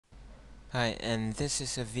Hi, and this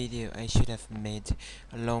is a video I should have made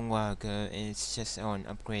a long while ago, and it's just on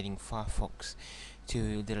upgrading Firefox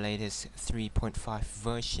to the latest 3.5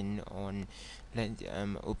 version on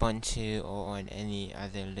Ubuntu or on any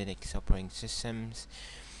other Linux operating systems.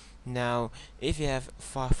 Now, if you have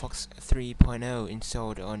Firefox 3.0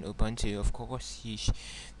 installed on Ubuntu, of course,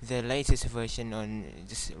 the latest version on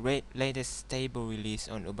this latest stable release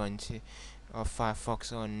on Ubuntu of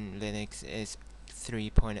Firefox on Linux is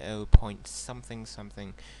 3.0 point something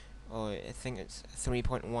something, or I think it's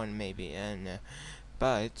 3.1 maybe. And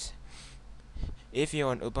but if you're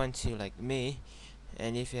on Ubuntu like me,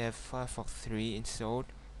 and if you have Firefox 3 installed,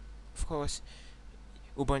 of course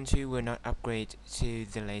Ubuntu will not upgrade to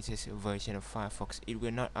the latest version of Firefox. It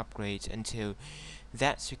will not upgrade until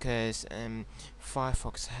that's because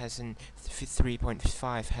Firefox hasn't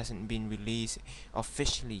 3.5 hasn't been released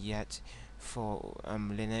officially yet for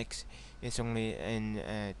Linux. It's only in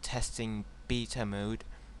testing beta mode.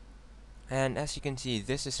 And as you can see,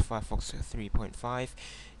 this is Firefox 3.5.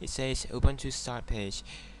 It says Ubuntu start page,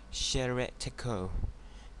 Sheretico.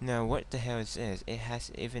 Now what the hell is this? It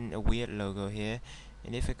has even a weird logo here.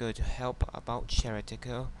 And if I go to help about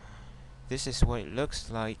Sheretico, this is what it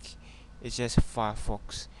looks like. It's just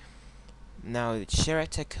Firefox. Now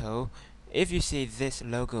Sheretico, if you see this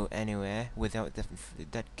logo anywhere without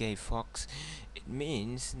that gay fox, it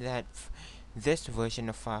means that this version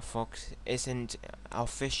of Firefox isn't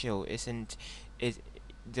official, isn't it?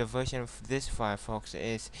 The version of this Firefox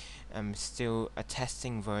is still a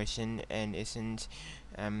testing version and isn't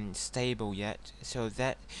stable yet. So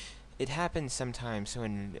that it happens sometimes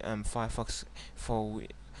when Firefox for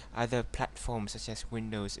other platforms such as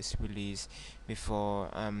Windows is released before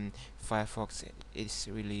Firefox is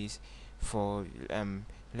released for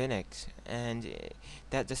Linux, and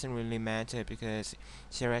that doesn't really matter because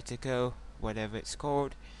theoretical, whatever it's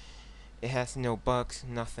called, it has no bugs,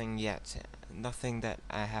 nothing yet, nothing that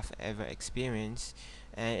I have ever experienced,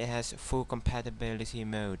 and it has full compatibility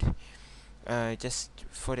mode, just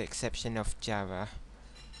for the exception of Java,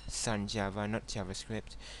 Sun Java, not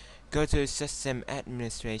JavaScript. Go to System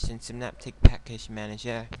Administration, Synaptic Package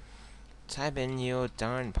Manager, type in your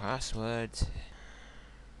darn password.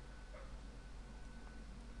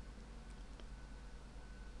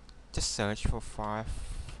 Just search for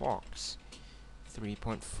Firefox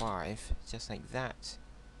 3.5, just like that.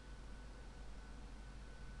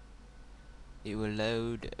 It will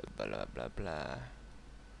load, blah blah blah.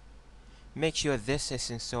 Make sure this is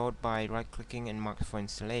installed by right clicking and mark for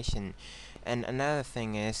installation. And another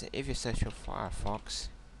thing is, if you search for Firefox,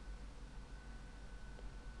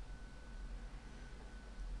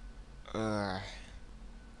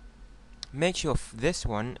 make sure this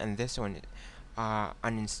one and this one are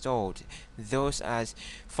uninstalled. Those as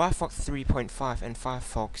Firefox 3.5 and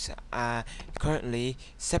Firefox are currently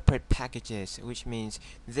separate packages, which means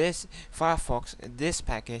this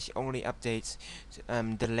package only updates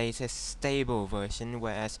the latest stable version,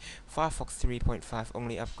 whereas Firefox 3.5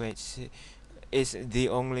 only upgrades is the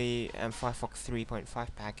only Firefox 3.5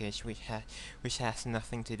 package which has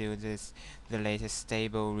nothing to do with the latest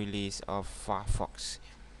stable release of Firefox.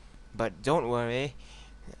 But don't worry,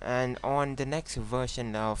 and on the next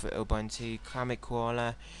version of Ubuntu Comic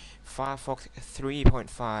Koala, Firefox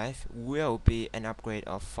 3.5 will be an upgrade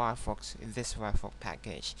of this Firefox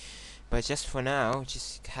package. But just for now,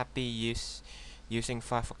 just happy using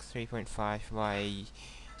Firefox 3.5 by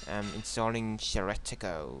installing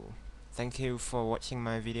Sheretico. Thank you for watching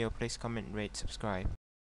my video. Please comment, rate, subscribe.